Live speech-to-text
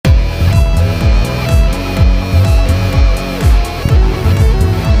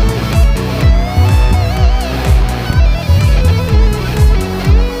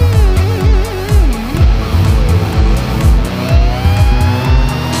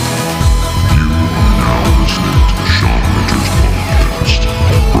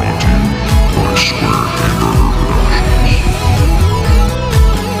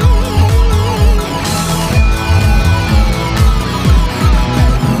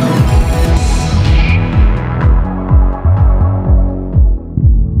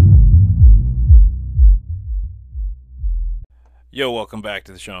Welcome back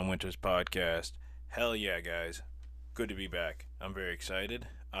to the Sean Winters podcast. Hell yeah, guys. Good to be back. I'm very excited.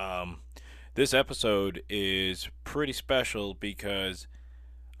 This episode is pretty special because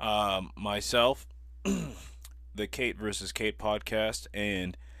myself, the Kate versus Kate podcast,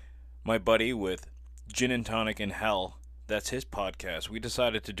 and my buddy with Gin and Tonic in Hell, that's his podcast. We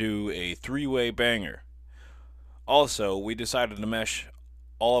decided to do a three-way banger. Also, we decided to mesh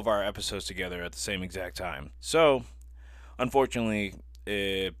all of our episodes together at the same exact time. So, unfortunately,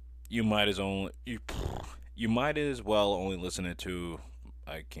 you might as well only listen it to.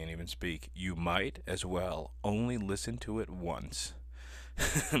 I can't even speak. You might as well only listen to it once,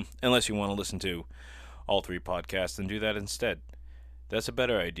 unless you want to listen to all three podcasts and do that instead. That's a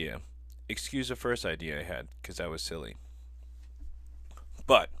better idea. Excuse the first idea I had because that was silly.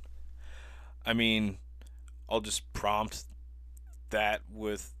 But I mean, I'll just prompt that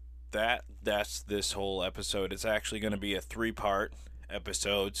with that. That's this whole episode. It's actually going to be a 3-part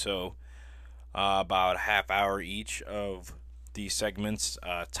episode, so about a half hour each of these segments.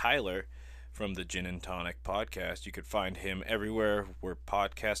 Tyler from the Gin and Tonic podcast, you could find him everywhere where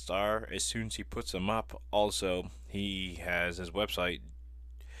podcasts are as soon as he puts them up. Also, he has his website,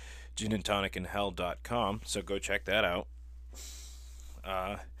 ginandtonicinhell.com, so go check that out.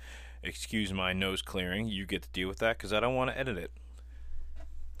 Excuse my nose clearing. You get to deal with that because I don't want to edit it.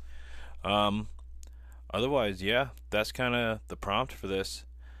 Otherwise, yeah, that's kind of the prompt for this.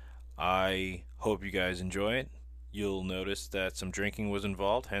 I hope you guys enjoy it. You'll notice that some drinking was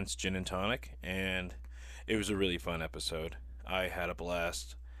involved, hence Gin and Tonic, and it was a really fun episode. I had a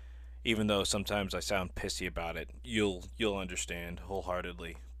blast. Even though sometimes I sound pissy about it, you'll understand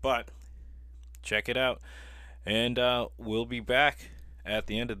wholeheartedly. But check it out, and we'll be back at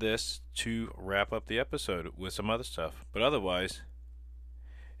the end of this to wrap up the episode with some other stuff. But otherwise,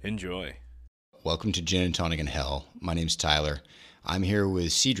 enjoy. Welcome to Gin and Tonic in Hell. My name's Tyler. I'm here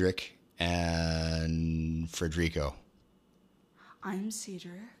with Cedric and Frederico. I'm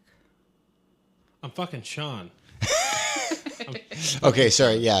Cedric. I'm fucking Sean. Okay,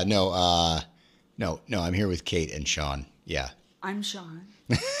 sorry. Yeah, no, I'm here with Kate and Sean. Yeah. I'm Sean.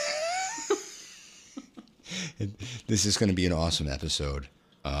 This is going to be an awesome episode.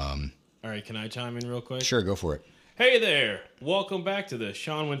 All right, can I chime in real quick? Sure, go for it. Hey there. Welcome back to the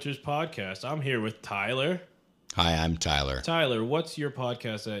Sean Winters podcast. I'm here with Tyler. Hi, I'm Tyler. Tyler, what's your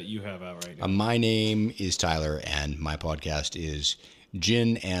podcast that you have out right now? My name is Tyler, and my podcast is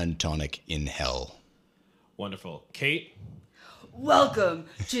Gin and Tonic in Hell. Wonderful. Kate? Welcome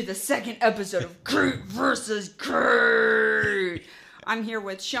to the second episode of Kate versus Kate. I'm here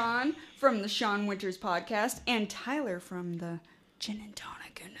with Sean from the Sean Winters podcast and Tyler from the Gin and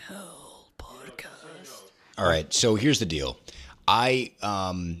Tonic in Hell podcast. All right, so here's the deal. I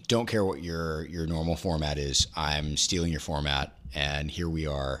don't care what your normal format is. I'm stealing your format, and here we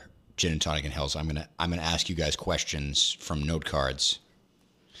are, Gin and Tonic in Hell. So I'm gonna ask you guys questions from note cards,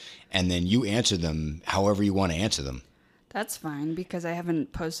 and then you answer them however you want to answer them. That's fine, because I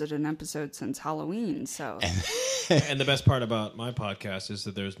haven't posted an episode since Halloween, so... And the best part about my podcast is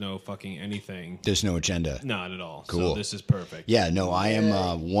that there's no fucking anything. There's no agenda. Not at all. Cool. So this is perfect. Yeah, no, I am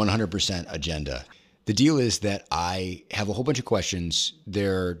 100% agenda. The deal is that I have a whole bunch of questions.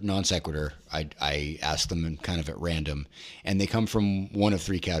 They're non sequitur. I ask them kind of at random, and they come from one of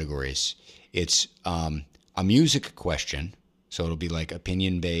three categories. It's a music question, so it'll be like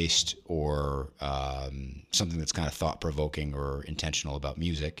opinion-based or something that's kind of thought-provoking or intentional about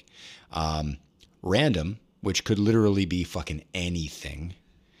music. Random, which could literally be fucking anything.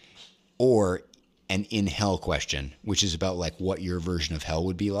 Or an in hell question, which is about like what your version of hell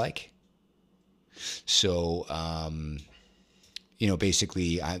would be like. So,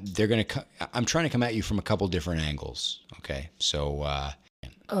 basically, I'm trying to come at you from a couple different angles. Okay, so.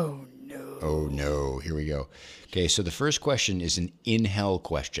 Oh no. Oh no! Here we go. Okay, so the first question is an in hell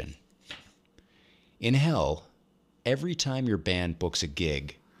question. In hell, every time your band books a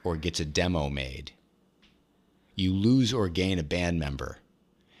gig or gets a demo made, you lose or gain a band member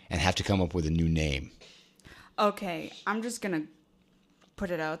and have to come up with a new name. Okay, I'm just gonna put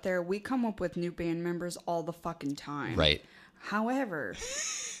it out there. We come up with new band members all the fucking time. Right. However,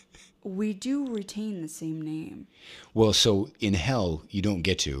 we do retain the same name. Well, so in hell, you don't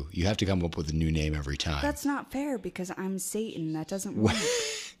get to. You have to come up with a new name every time. That's not fair because I'm Satan. That doesn't work.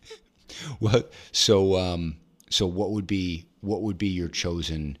 Well, so what would be your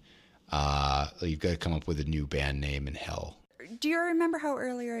chosen? You've got to come up with a new band name in hell. Do you remember how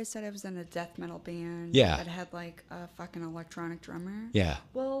earlier I said I was in a death metal band? Yeah. That had like a fucking electronic drummer? Yeah.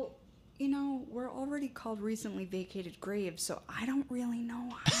 Well, we're already called Recently Vacated Graves, so I don't really know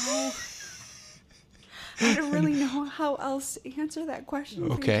I don't really know how else to answer that question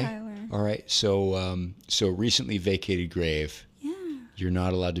for Okay. you, Tyler. All right. So recently vacated grave. Yeah. You're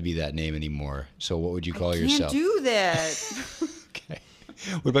not allowed to be that name anymore. So what would you call Can't yourself? do that. Okay.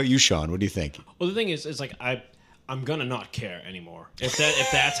 What about you, Sean? What do you think? Well, the thing is, it's like I'm gonna not care anymore. If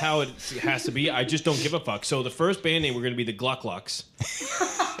that's how it has to be, I just don't give a fuck. So the first band name we're gonna be the Gluck Glucks.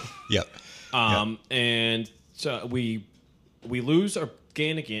 Yep. And so we lose or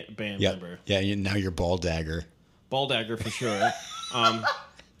gain a band Yep. member. Yeah. Now you're Ball Dagger. Ball Dagger for sure.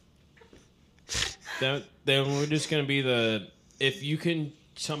 Then we're just gonna be if you can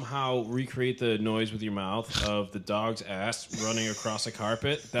somehow recreate the noise with your mouth of the dog's ass running across a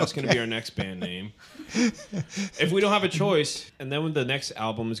carpet, that's gonna be our next band name. If we don't have a choice, and then the next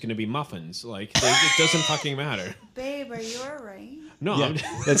album is gonna be Muffins, like it doesn't fucking matter. Babe, are you alright? No, Yeah. I'm,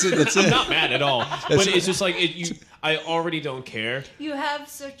 That's it. That's I'm it. not mad at all. But it's just like I already don't care. You have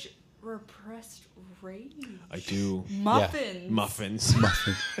such repressed rage. I do. Muffins. Muffins.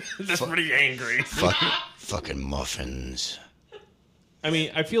 That's pretty angry. Fucking muffins. I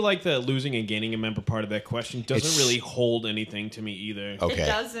mean, I feel like the losing and gaining a member part of that question doesn't really hold anything to me either. Okay. It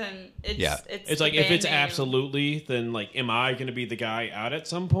doesn't. It's like, the if it's band name. absolutely, then like, am I going to be the guy out at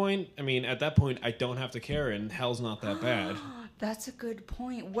some point? I mean, at that point, I don't have to care, and hell's not that bad. That's a good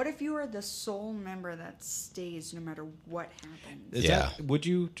point. What if you are the sole member that stays no matter what happens?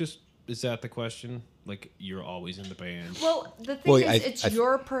 Is that the question? Like, you're always in the band. Well, the thing Well, is, it's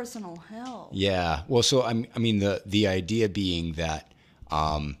your personal health. Yeah. Well, so I mean, the idea being that,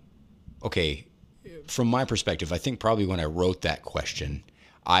 okay, from my perspective, I think probably when I wrote that question,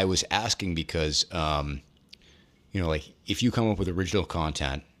 I was asking because, like if you come up with original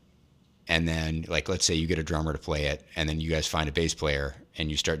content, and then like let's say you get a drummer to play it, and then you guys find a bass player and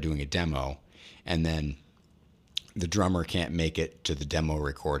you start doing a demo, and then the drummer can't make it to the demo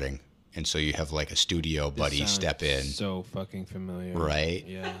recording. And so you have like a studio buddy step in. So fucking familiar. Right.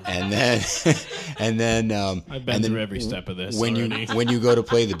 Yeah. And then, I've been through every step of this when already. when you go to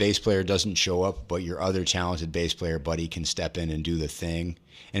play, the bass player doesn't show up, but your other talented bass player buddy can step in and do the thing.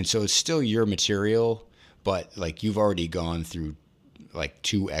 And so it's still your material, but like you've already gone through like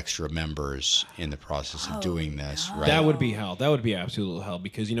 2 extra members in the process of doing this, right? That would be hell. That would be absolute hell,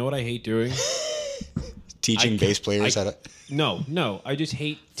 because you know what I hate doing? Teaching bass players how to. No. I just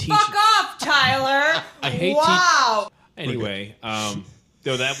hate teaching. Fuck off, Tyler! I hate Wow! Anyway,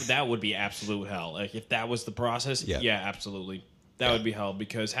 though that would be absolute hell. Like if that was the process, Yeah. yeah absolutely. That would be hell,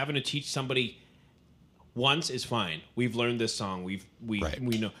 because having to teach somebody once is fine. We've learned this song. We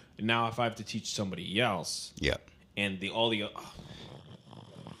know. Now if I have to teach somebody else, Yeah. and okay.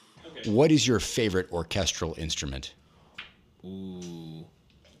 What is your favorite orchestral instrument? Ooh,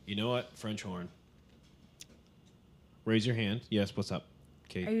 you know what? French horn. Raise your hand. Yes, what's up,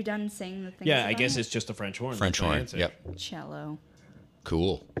 Kate? Are you done saying the things? Yeah, I about guess it? it's just a French horn. French That's my horn. answer. Yep. Cello.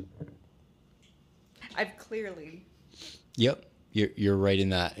 Cool. I've clearly. Yep. You're right in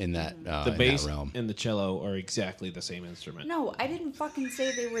that The in bass that realm. and the cello are exactly the same instrument. No, I didn't fucking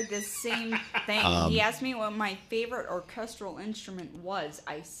say they were the same thing. He asked me what my favorite orchestral instrument was.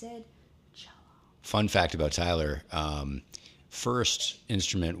 I said cello. Fun fact about Tyler: first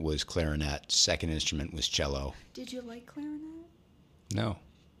instrument was clarinet. Second instrument was cello. Did you like clarinet? No.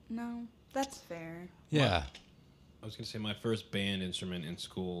 No, that's fair. Yeah. I was going to say my first band instrument in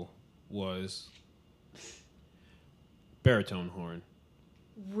school was baritone horn.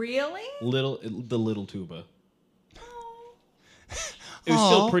 Really? The little tuba. It was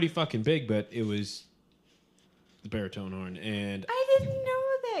still pretty fucking big, but it was the baritone horn. And I didn't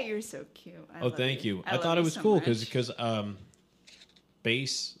know that. You're so cute. thank you. I thought it was cool because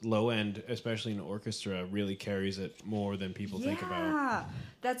bass, low end, especially in an orchestra, really carries it more than people think about. Yeah,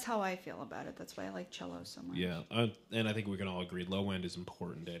 that's how I feel about it. That's why I like cello so much. Yeah, and I think we can all agree low end is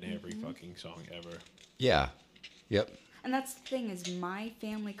important in every fucking song ever. Yeah. Yep. And that's the thing is my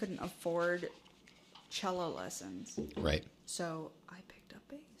family couldn't afford cello lessons. Right. So I picked up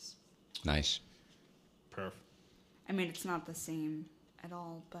bass. Nice. Perf. I mean, it's not the same at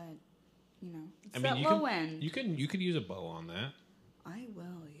all, but, you know, it's I mean, that low end. you could use a bow on that. I will,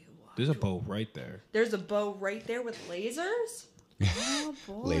 you watch. There's a bow right there. There's a bow right there with lasers? Oh,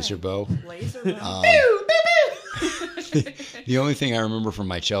 boy. Laser bow. Laser bow. Pew, pew, pew. The only thing I remember from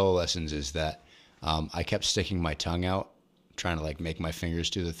my cello lessons is that I kept sticking my tongue out, trying to like make my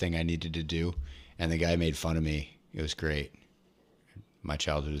fingers do the thing I needed to do, and the guy made fun of me. It was great. My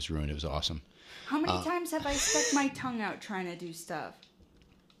childhood was ruined. It was awesome. How many times have I stuck my tongue out trying to do stuff?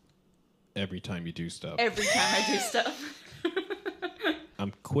 Every time you do stuff. Every time I do stuff.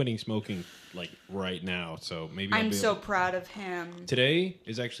 I'm quitting smoking like right now, so maybe I'll I'm be so able- proud of him. Today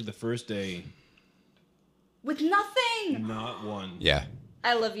is actually the first day with nothing. Not one. Yeah.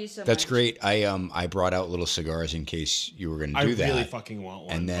 I love you so much. That's great. I brought out little cigars in case you were going to do that. I really fucking want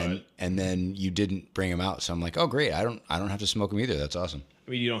one. And then you didn't bring them out, so I'm like, oh great, I don't have to smoke them either. That's awesome.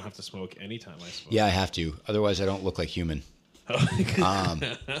 I mean, you don't have to smoke anytime I smoke. Yeah, I have to. Otherwise, I don't look like human.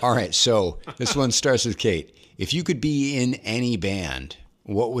 All right, so this one starts with Kate. If you could be in any band,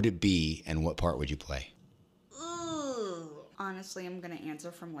 what would it be, and what part would you play? Ooh. Honestly, I'm gonna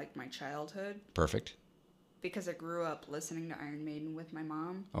answer from like my childhood Perfect. because I grew up listening to Iron Maiden with my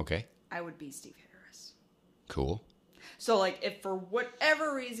mom. Okay. I would be Steve Harris. Cool. So like, if for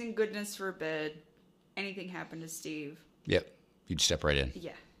whatever reason, goodness forbid, anything happened to Steve, Yep. You'd step right in.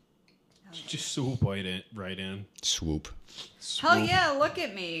 yeah. Just swoop right in. Swoop. Hell yeah! Look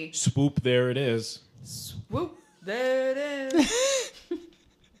at me. Swoop, there it is. Swoop. There it is.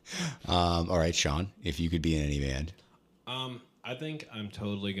 All right, Sean. If you could be in any band. I think I'm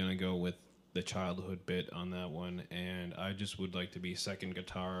totally gonna go with the childhood bit on that one, and I just would like to be second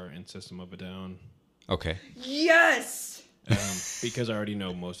guitar in System of a Down. Okay. Yes. Because I already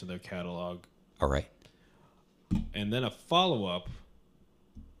know most of their catalog. All right. And then a follow-up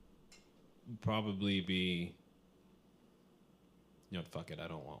would probably be, fuck it, I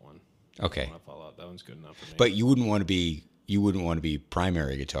don't want one. Okay. I don't want to follow up. That one's good enough for me. But you wouldn't want to be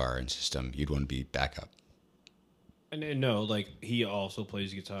primary guitar and system. You'd want to be backup. And no, like he also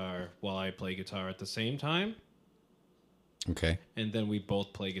plays guitar while I play guitar at the same time, Okay. and then we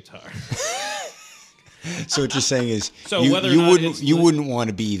both play guitar. So what you're saying is, So you, whether or you not wouldn't it's you lit- wouldn't want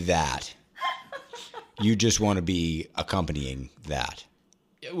to be that. You just want to be accompanying that.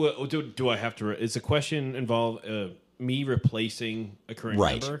 Yeah, well, do I have to? Is the question involve me replacing a current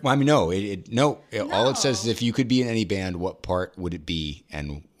Right. member? Well, I mean, no. All it says is if you could be in any band, what part would it be,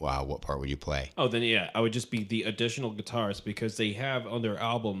 and what part would you play? Oh, then yeah, I would just be the additional guitarist because they have on their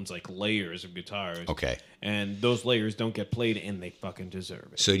albums like layers of guitars. Okay. And those layers don't get played, and they fucking deserve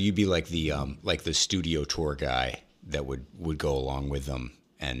it. So you'd be like the studio tour guy that would go along with them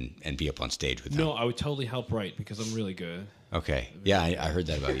and be up on stage with them. No, I would totally help write because I'm really good. Okay. Yeah, I heard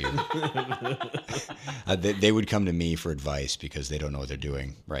that about you. They would come to me for advice because they don't know what they're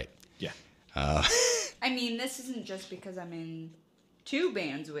doing. Right. Yeah. I mean, this isn't just because I'm in 2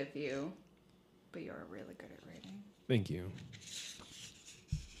 bands with you, but you're really good at writing. Thank you.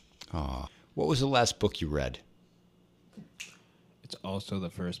 Aw. What was the last book you read? It's also the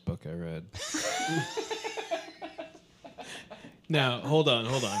first book I read. Now, hold on.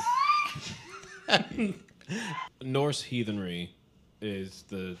 Norse Heathenry is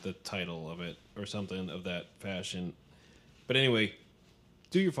the title of it, or something of that fashion. But anyway,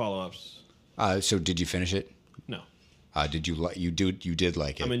 do your follow-ups. So did you finish it? No. Did you you did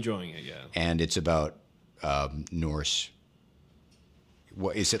like it? I'm enjoying it, yeah. And it's about Norse.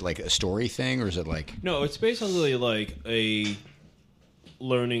 What is it, like a story thing, or is it like? No, it's basically like a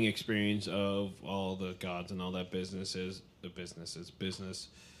learning experience of all the gods and all that business.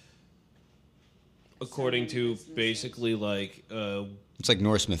 According to basically like It's like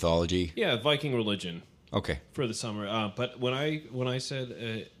Norse mythology. yeah, Viking religion Okay. for the summer. But when I said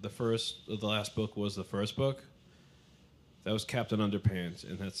the last book was the first book, that was Captain Underpants,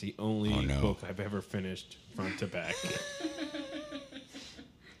 and that's the only book I've ever finished front to back.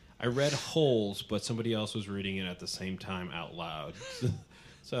 I read Holes, but somebody else was reading it at the same time out loud.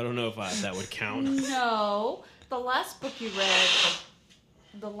 So I don't know if that would count. No, the last book you read,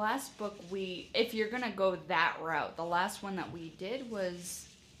 if you're gonna go that route, the last one that we did was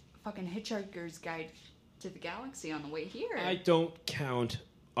fucking Hitchhiker's Guide to the Galaxy on the way here. I don't count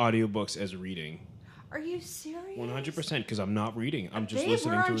audiobooks as reading. Are you serious? 100%, because I'm not reading. I'm just Babe,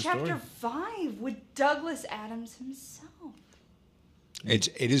 listening we're to on a chapter story. 5 with Douglas Adams himself. It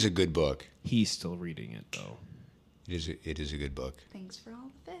is a good book. He's still reading it, though. It is a good book. Thanks for all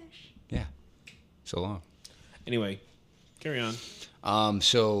the fish. Yeah. So long. Anyway, carry on.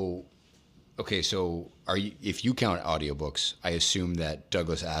 So are you, if you count audiobooks, I assume that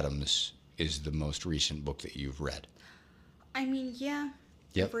Douglas Adams is the most recent book that you've read. I mean, yeah.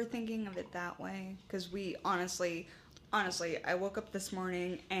 Yep. If we're thinking of it that way, because we honestly, I woke up this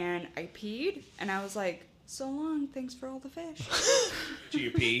morning and I peed, and I was like, "So long, thanks for all the fish." To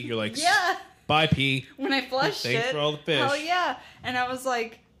your pee, you're like, Yeah. bye, pee. When I flushed Thanks it, for all the fish. hell yeah, and I was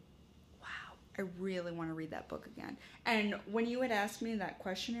like, "Wow, I really want to read that book again." And when you had asked me that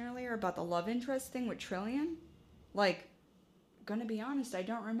question earlier about the love interest thing with Trillian, like, gonna be honest, I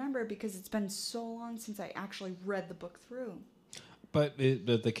don't remember because it's been so long since I actually read the book through. But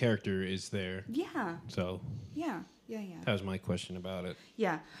the character is there. Yeah. So Yeah. that was my question about it.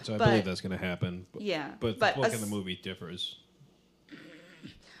 Yeah. So I believe that's going to happen. Yeah. But the book and the movie differs.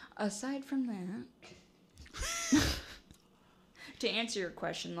 Aside from that, To answer your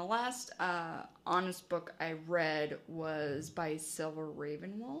question, the last honest book I read was by Silver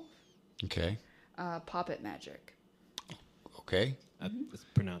Ravenwolf, Okay. Puppet Magic. Okay. It's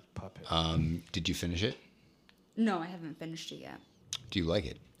pronounced puppet. Did you finish it? No, I haven't finished it yet. Do you like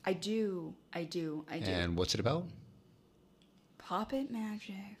it? I do. And what's it about? Puppet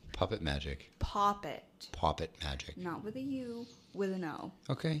Magic. Puppet magic. Poppet. Puppet magic. Not with a U, with an O.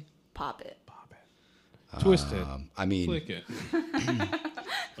 Okay. Poppet. Twist it. I mean, Flick it.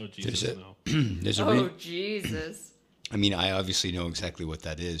 Oh, Jesus, There's a- no. there's a Oh, Jesus. I mean, I obviously know exactly what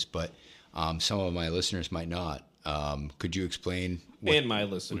that is, but some of my listeners might not. Could you explain? And my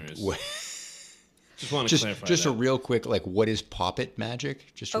listeners. What, Just want to clarify just that. a real quick, like, what is puppet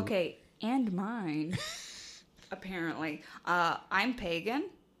magic? Just Okay, and mine. Apparently. I'm pagan,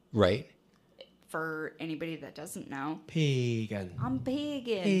 right. for anybody that doesn't know. Pagan. I'm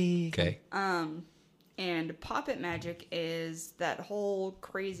pagan. Okay. And puppet magic is that whole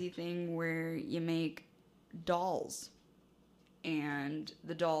crazy thing where you make dolls. And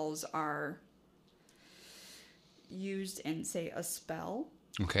the dolls are used in, say, a spell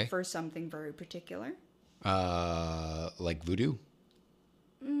Okay. for something very particular. Like voodoo.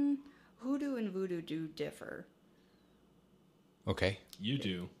 Hoodoo and voodoo do differ. Okay. You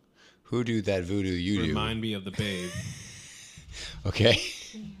do. Hoodoo that voodoo you Remind me of the babe. do. Okay.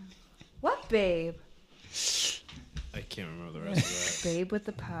 What, babe? I can't remember the rest of that. Babe with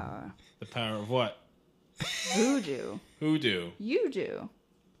the power. The power of what? Voodoo. Who do? You do.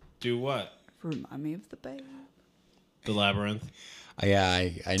 Do what? Remind me of the babe. The labyrinth. Yeah,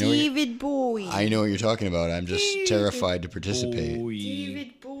 I know. David Bowie. I know what you're talking about. I'm just terrified to participate. Boy.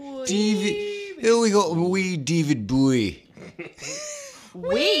 David Bowie. Here we go. We David Bowie.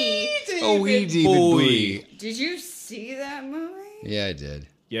 We? Oh, we David Bowie. Did you see that movie? Yeah, I did.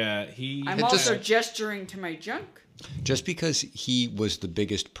 Yeah, he. I'm It also just- gesturing to my junk. Just because he was the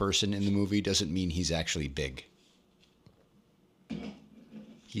biggest person in the movie doesn't mean he's actually big.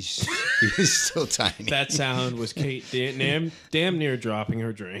 He's still tiny. That sound was Kate damn near dropping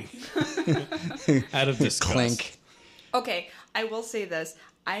her drink out of disgust. Clink. Okay, I will say this.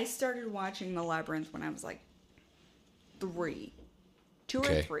 I started watching The Labyrinth when I was like 2 or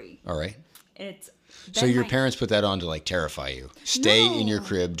Okay. 3. All right. It's So been your my- parents put that on to like terrify you. Stay in your No.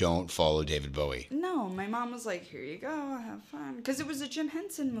 crib. Don't follow David Bowie. No, my mom was like, "Here you go, have fun," because it was a Jim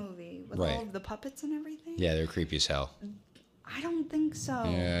Henson movie with Right. all of the puppets and everything. Yeah, they're creepy as hell. I don't think so.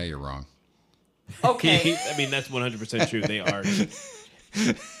 Yeah, you're wrong. Okay, I mean, that's 100% true. They are.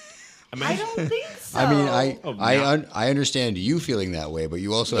 I don't think so. I mean, Oh, I understand you feeling that way, but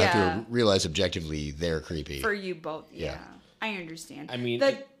you also have Yeah. to realize objectively they're creepy. For you both, yeah. Yeah. I understand. I mean,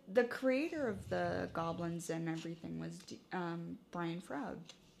 the creator of the goblins and everything was Brian Froud.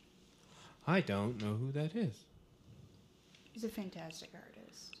 I don't know who that is. He's a fantastic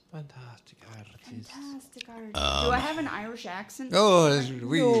artist. Fantastic artist. Fantastic artist. Do I have an Irish accent?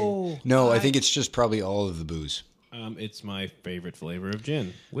 Oh, no, I think it's just probably all of the booze. It's my favorite flavor of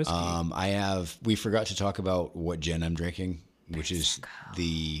gin, whiskey. We forgot to talk about what gin I'm drinking, which is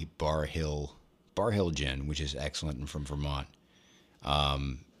the Bar Hill gin, which is excellent and from Vermont.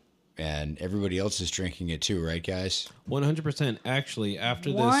 And everybody else is drinking it too, right, guys? 100%. Actually,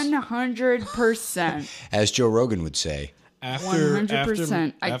 after this, 100%. As Joe Rogan would say.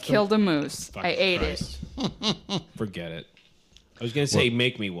 100%. I killed a moose. Fuck I ate Christ. Forget it. I was gonna say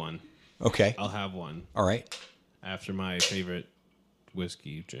make me one. Okay. I'll have one All right. after my favorite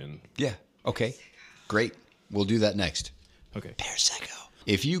whiskey gin. Yeah. Okay. Great. We'll do that next. Okay. Persecco.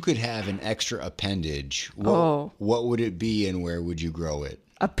 If you could have an extra appendage, what would it be and where would you grow it?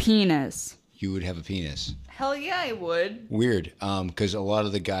 A penis. You would have a penis. Hell yeah, I would. Weird. Because a lot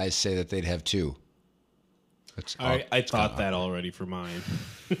of the guys say that they'd have 2. That's I thought that already for mine.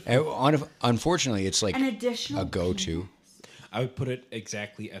 Unfortunately, it's like An additional a go-to. I would put it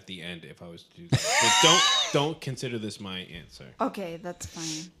exactly at the end if I was to do that. But don't consider this my answer. Okay, that's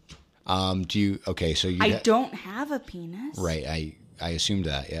fine. Do you? Okay, so you. I don't have a penis. Right. I assumed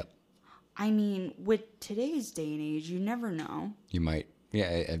that. Yep. I mean, with today's day and age, you never know. You might.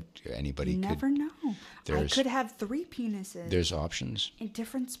 Yeah. Anybody You could. never know. I There's- could have 3 penises There's options. in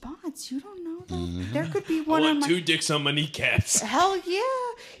different spots. You don't know that. There could be I one on want my. 2 dicks on my kneecaps. Hell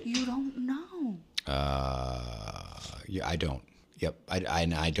yeah! You don't know. Yeah. I don't. Yep.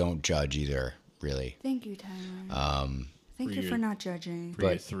 I don't judge either. Really. Thank you, Tyler. Thank you for not judging. For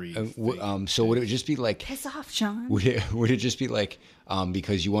your 3. So would it just be like? Piss off, Sean. Would it just be like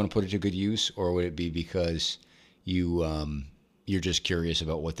because you want to put it to good use, or would it be because you're just curious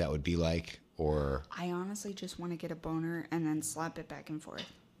about what that would be like, or I honestly just want to get a boner and then slap it back and forth.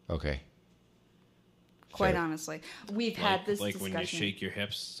 okay, Quite Fair. honestly, we've had this like discussion. when you shake your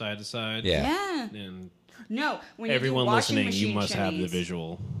hips side to side. Yeah. And No, when everyone you do washing listening, you machine must have the shimmies.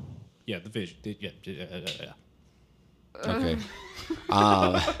 visual. Yeah, the visual. Yeah. Okay.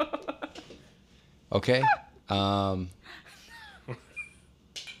 Okay.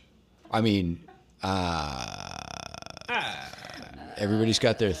 I mean, everybody's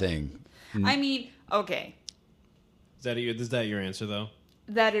got their thing. I mean, okay. Is that your answer though?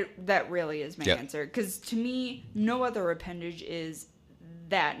 That really is my Yep. answer. Because to me, no other appendage is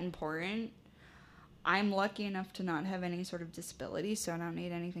that important. I'm lucky enough to not have any sort of disability, so I don't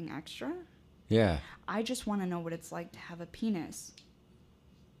need anything extra. Yeah. I just want to know what it's like to have a penis.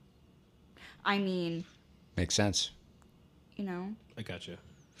 I mean, Makes sense. you know, I gotcha.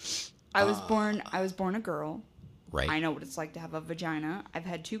 I was born a girl. Right. I know what it's like to have a vagina. I've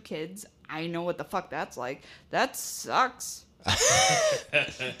had 2 kids. I know what the fuck that's like. That sucks.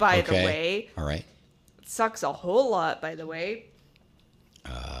 By the Okay. way. All right. It sucks a whole lot, by the way.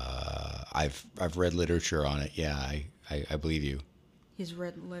 I've read literature on it. Yeah, I believe you. He's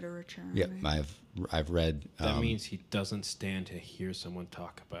read literature. Yep. right? I've read. That means he doesn't stand to hear someone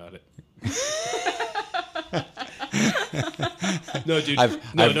talk about it. No, dude.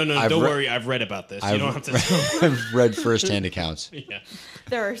 No. Don't worry. I've read about this. You don't have to tell. I've read firsthand accounts. Yeah.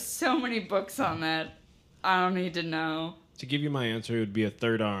 There are so many books on that. I don't need to know. To give you my answer, it would be a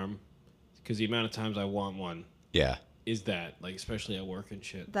third arm, because the amount of times I want one Yeah. is that, like, especially at work and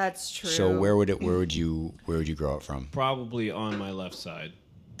shit. That's true. So where would you grow it from? Probably on my left side.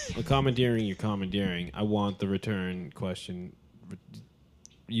 The commandeering, you're commandeering. I want the return question.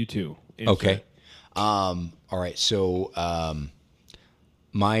 You too. Okay. All right. So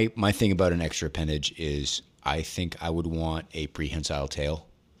my thing about an extra appendage is I think I would want a prehensile tail.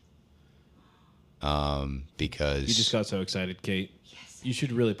 Because You just got so excited, Kate. Yes. You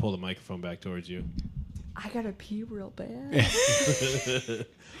should really pull the microphone back towards you. I gotta pee real bad.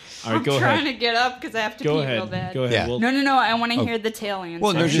 All right, I'm go trying ahead. to get up because I have to Go pee real ahead. bad. Go ahead. Yeah. We'll, No. I want to hear the tail answer.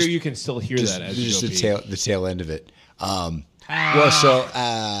 Well, no, I'm just- sure you can still hear just, that as you just go the pee. the tail end of it. Well, so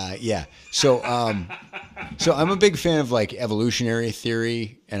yeah, so I'm a big fan of like evolutionary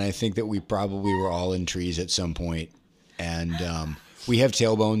theory, and I think that we probably were all in trees at some point, and we have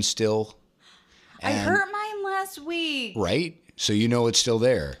tailbones still. I And- hurt mine last week. right, so you know it's still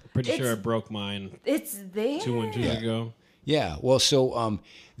there. Pretty sure I It's- broke mine It's there. 2 winters ago. Yeah, well, so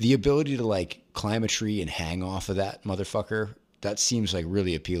the ability to like climb a tree and hang off of that motherfucker. That seems like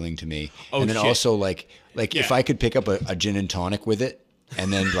really appealing to me. Oh, and then shit. also like if Yeah. I could pick up a gin and tonic with it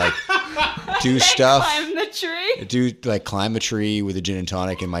and then like do stuff, Climb the tree. climb a tree with a gin and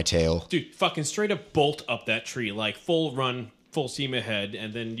tonic in my tail. Dude, fucking straight up bolt up that tree, like full run, full steam ahead,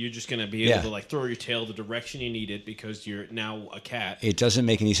 and then you're just gonna be able Yeah. to like throw your tail the direction you need it because you're now a cat. It doesn't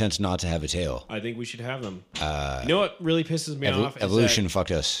make any sense not to have a tail. I think we should have them. You know what really pisses me off? Is Evolution that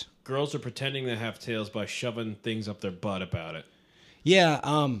fucked us. girls are pretending to have tails by shoving things up their butt about it. Yeah,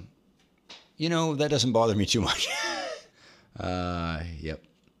 that doesn't bother me too much. Yep.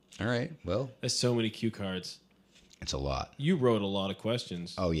 All right. Well, There's so many cue cards. it's a lot. You wrote a lot of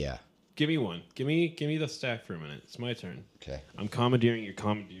questions. Oh yeah. Give me one. Give me the stack for a minute. It's my turn. Okay. I'm commandeering your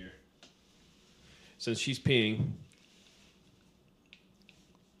commandeer. Since she's peeing,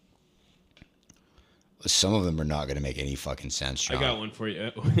 Some of them are not going to make any fucking sense, Sean. I got one for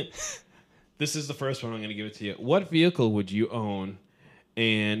you. This is the first one. I'm going to give it to you. What vehicle would you own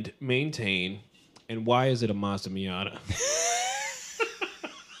and maintain, and why is it a Mazda Miata?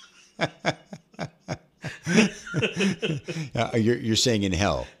 You're saying in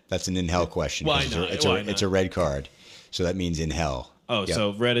hell. That's an in hell question. Why 'cause not? It's Why it's not? a red card, so that means in hell. Oh, Yep.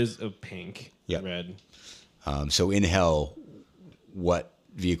 so red is a pink. Yep. Red. So in hell, what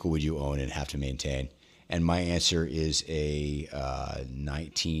vehicle would you own and have to maintain? And my answer is a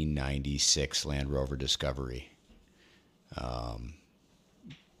 1996 Land Rover Discovery.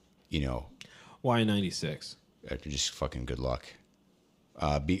 Why 96? Just fucking good luck.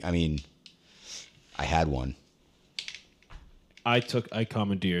 I had one. I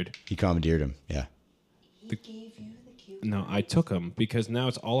commandeered. He commandeered him. Yeah. No, I took them because now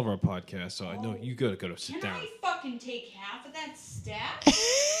it's all of our podcasts. So I know you gotta go to sit Can down. I fucking take half of that stack?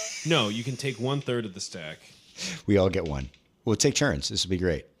 No, you can take 1/3 of the stack. We all get one. We'll take turns. This will be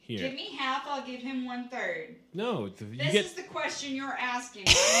great. Give Here. me half, I'll give him 1/3. No, you This get is the question you're asking.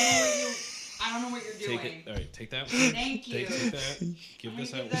 I don't know what you're doing. take it. All right, take that. Thank you. Take that. Give I'm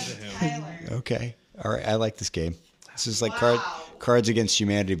this gonna out give to that him. Tyler. Okay. All right. I like this game. This is like Wow. Cards Against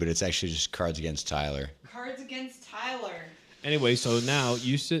Humanity, but it's actually just Cards Against Tyler. Cards against Tyler. Anyway, so now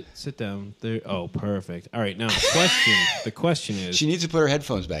you sit down there. Oh, perfect. All right, now the question is, She needs to put her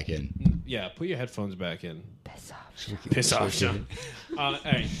headphones back in. Yeah, put your headphones back in. Piss off. Piss off, Sean. All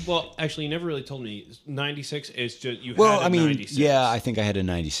right. Well, actually, you never really told me. 96 is just you Well, had a I mean, 96. yeah, I think I had a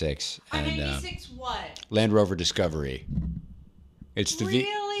 96. A And, 96 what? Land Rover Discovery. It's the Really?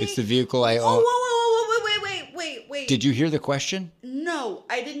 it's the vehicle I own. Oh, wait. Did you hear the question? No,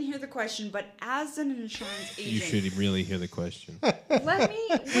 I didn't hear the question, but as an insurance agent... You should really hear the question. Let me...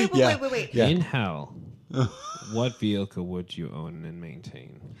 Wait. Yeah. In hell, what vehicle would you own and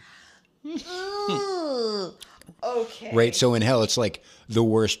maintain? Ooh. Okay. Right, so in hell, it's like the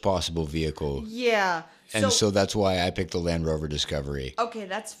worst possible vehicle. Yeah. And so that's why I picked the Land Rover Discovery. Okay,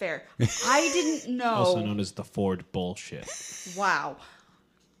 that's fair. I didn't know... Also known as the Ford bullshit. Wow.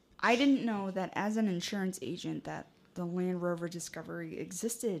 I didn't know that as an insurance agent that the Land Rover Discovery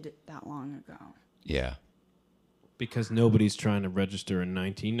existed that long ago. Yeah. Because nobody's trying to register a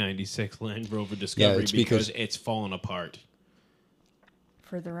 1996 Land Rover Discovery it's because because- it's fallen apart.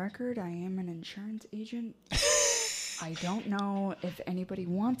 For the record, I am an insurance agent. I don't know if anybody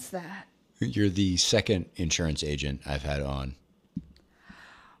wants that. You're the second insurance agent I've had on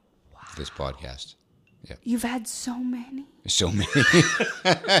this podcast. You've had so many. So many.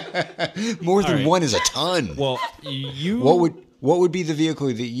 More than right. one is a ton. Well, you... What would be the vehicle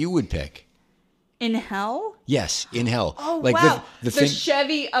that you would pick? In hell? Yes, in hell. Oh, like wow. the The thing.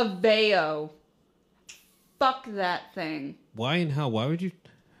 Chevy Aveo. Fuck that thing. Why in hell? Why would you...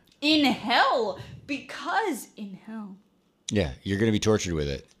 In hell. Because in hell. Yeah, you're going to be tortured with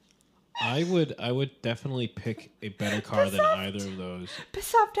it. I would definitely pick a better car than either of those.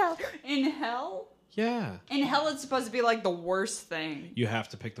 Piss off, Tyler. In hell? Yeah. In hell, it's supposed to be like the worst thing. You have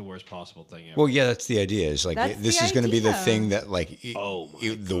to pick the worst possible thing ever. Well, yeah, that's the idea. Is like That's this the is going to be the idea. thing that like Oh my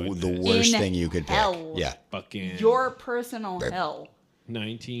the goodness. worst In thing you could hell. pick. Yeah. Fucking Your personal hell.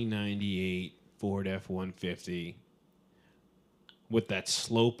 1998 Ford F-150 with that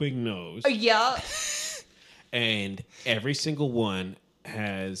sloping nose. Yeah. And every single one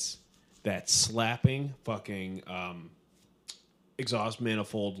has that slapping fucking exhaust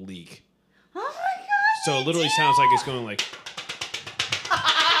manifold leak. Oh my god. So it literally sounds like it's going like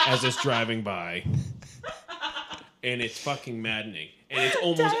as it's driving by. And it's fucking maddening. And it's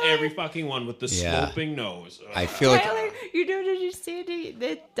almost every fucking one with the Yeah. sloping nose. I feel like Tyler, you don't understand it.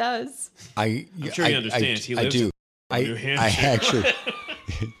 It does. I'm sure he understands. He lives I do. in New I Hampshire. actually.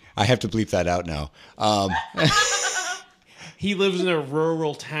 I have to bleep that out now. He lives in a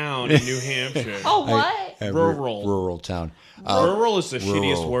rural town in New Hampshire. Oh, what? Rural town. Rural is the rural.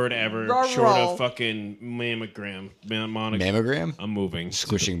 shittiest word ever, Rural. short of fucking mammogram. Mammogram? I'm moving.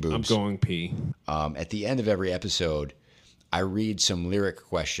 Squishing boobs. I'm going pee. At the end of every episode, I read some lyric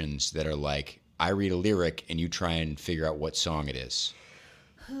questions that are like, I read a lyric and you try and figure out what song it is.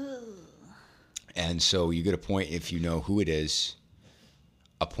 And so you get a point if you know who it is,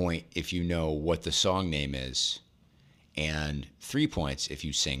 a point if you know what the song name is, and 3 points if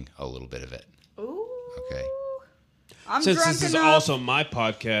you sing a little bit of it. Ooh. Okay. I'm Since drunk this is enough. also my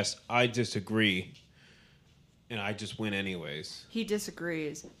podcast, I disagree. And I just win anyways. He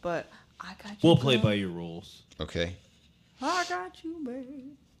disagrees, but I got you. We'll play girl. by your rules. Okay. I got you,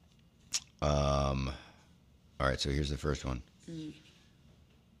 babe. All right, so here's the first one.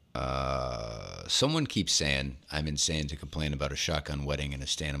 Someone keeps saying I'm insane to complain about a shotgun wedding and a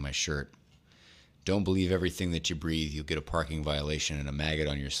stain on my shirt. Don't believe everything that you breathe. You'll get a parking violation and a maggot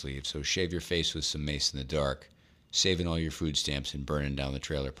on your sleeve. So shave your face with some mace in the dark, saving all your food stamps and burning down the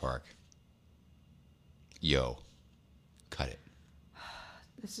trailer park. Yo, cut it.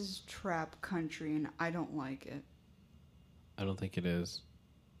 This is trap country, and I don't like it. I don't think it is.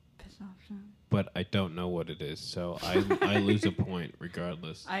 Piss off, Sean. But I don't know what it is, so I lose a point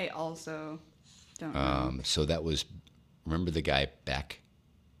regardless. I also don't know. So that was, remember the guy Beck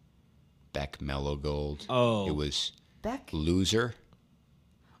Mellow Gold? Oh. It was Beck? Loser.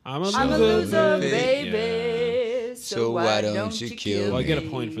 I'm I'm a loser, baby. baby. So why don't you kill Well, I me? get a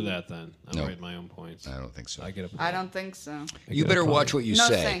point for that then. I'll No. write my own points. I don't think so. I get a point. I don't think so. I You get a better point. watch what you No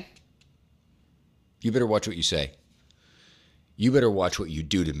say. thing. You better watch what you say. You better watch what you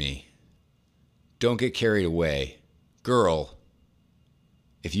do to me. Don't get carried away. Girl,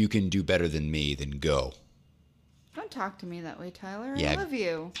 if you can do better than me, then go. Don't talk to me that way, Tyler. Yeah. I love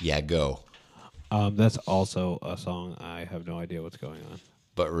you. Yeah, go. That's also a song. I have no idea what's going on.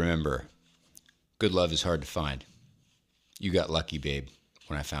 But remember, good love is hard to find. You got lucky, babe,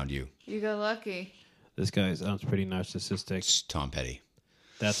 when I found you. You got lucky. This guy sounds pretty narcissistic. It's Tom Petty.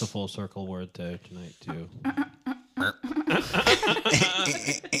 That's a full circle word there tonight, too.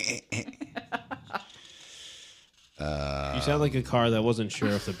 You sound like a car that wasn't sure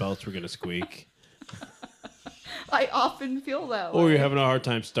if the belts were going to squeak. I often feel that way. Or you're having a hard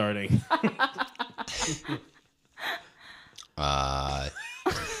time starting. I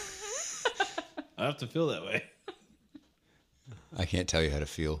have to feel that way. I can't tell you how to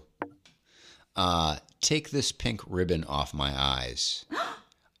feel. Take this pink ribbon off my eyes.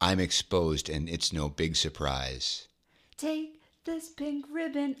 I'm exposed and it's no big surprise. Take this pink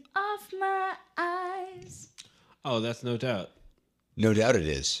ribbon off my eyes. Oh, that's No Doubt. No doubt it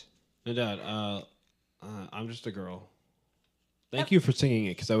is. No Doubt. I'm just a girl. Thank you for singing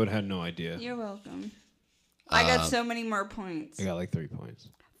it, because I would have had no idea. You're welcome. I got so many more points. I got like 3 points.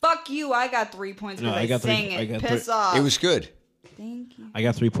 Fuck you, I got 3 points because No, I got sang three- it. I got Piss three- off. It was good. Thank you. I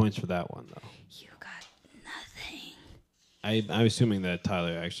got 3 points for that one, though. You got nothing. I'm assuming that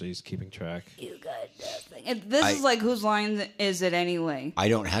Tyler actually is keeping track. You got nothing. And this is like, whose line is it anyway? I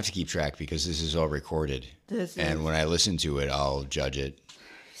don't have to keep track because this is all recorded. And when I listen to it, I'll judge it.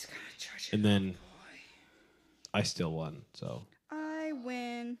 He's gonna judge it. And then I still won, so. I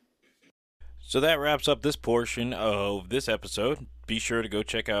win. So that wraps up this portion of this episode. Be sure to go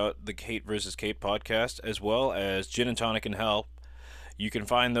check out the Kate vs. Kate podcast, as well as Gin and Tonic and Help. You can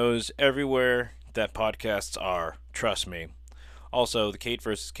find those everywhere that podcasts are. Trust me. Also, the Kate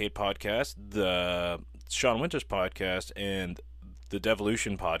vs. Kate podcast, the Sean Winters podcast, and the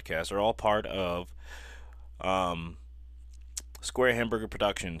Devolution podcast are all part of Square Hamburger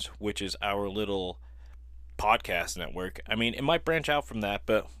Productions, which is our little podcast network. I mean, it might branch out from that,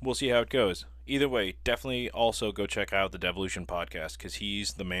 but we'll see how it goes. Either way, definitely also go check out the Devolution podcast, because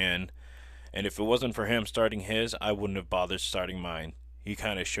he's the man. And if it wasn't for him starting his, I wouldn't have bothered starting mine. He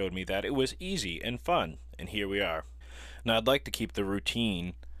kind of showed me that it was easy and fun, and here we are. Now, I'd like to keep the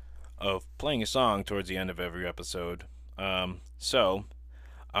routine of playing a song towards the end of every episode. So,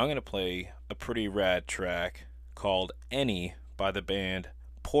 I'm going to play a pretty rad track called Any by the band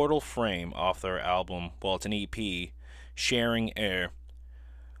Portal Frame off their album, well, it's an EP, Sharing Air.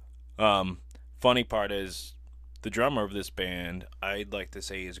 Funny part is, the drummer of this band, I'd like to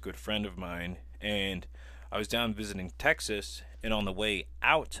say is a good friend of mine, and I was down visiting Texas, and on the way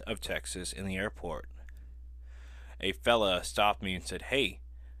out of Texas in the airport, a fella stopped me and said, "Hey,"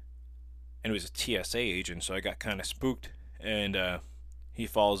 and it was a TSA agent, so I got kind of spooked, and he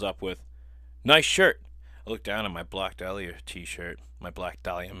follows up with, "Nice shirt." I looked down at my Black Dahlia t-shirt, my Black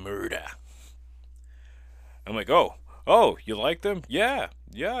Dahlia murder. I'm like, oh, you like them? Yeah,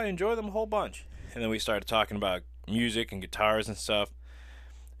 I enjoy them a whole bunch. And then we started talking about music and guitars and stuff,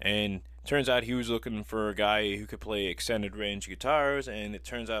 and turns out he was looking for a guy who could play extended range guitars, and it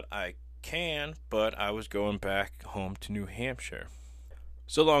turns out I can, but I was going back home to New Hampshire.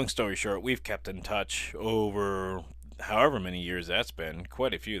 So long story short, we've kept in touch over however many years that's been,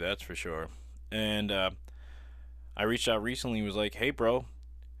 quite a few, that's for sure. And I reached out recently and was like, "Hey bro,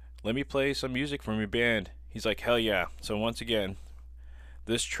 let me play some music from your band." He's like, "Hell yeah." So once again,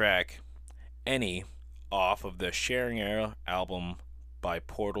 this track, Any, off of the Sharing Air album by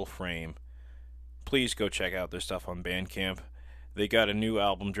Portal Frame. Please go check out their stuff on Bandcamp. They got a new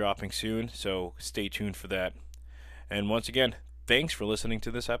album dropping soon, so stay tuned for that. And once again, thanks for listening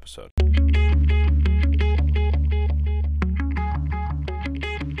to this episode.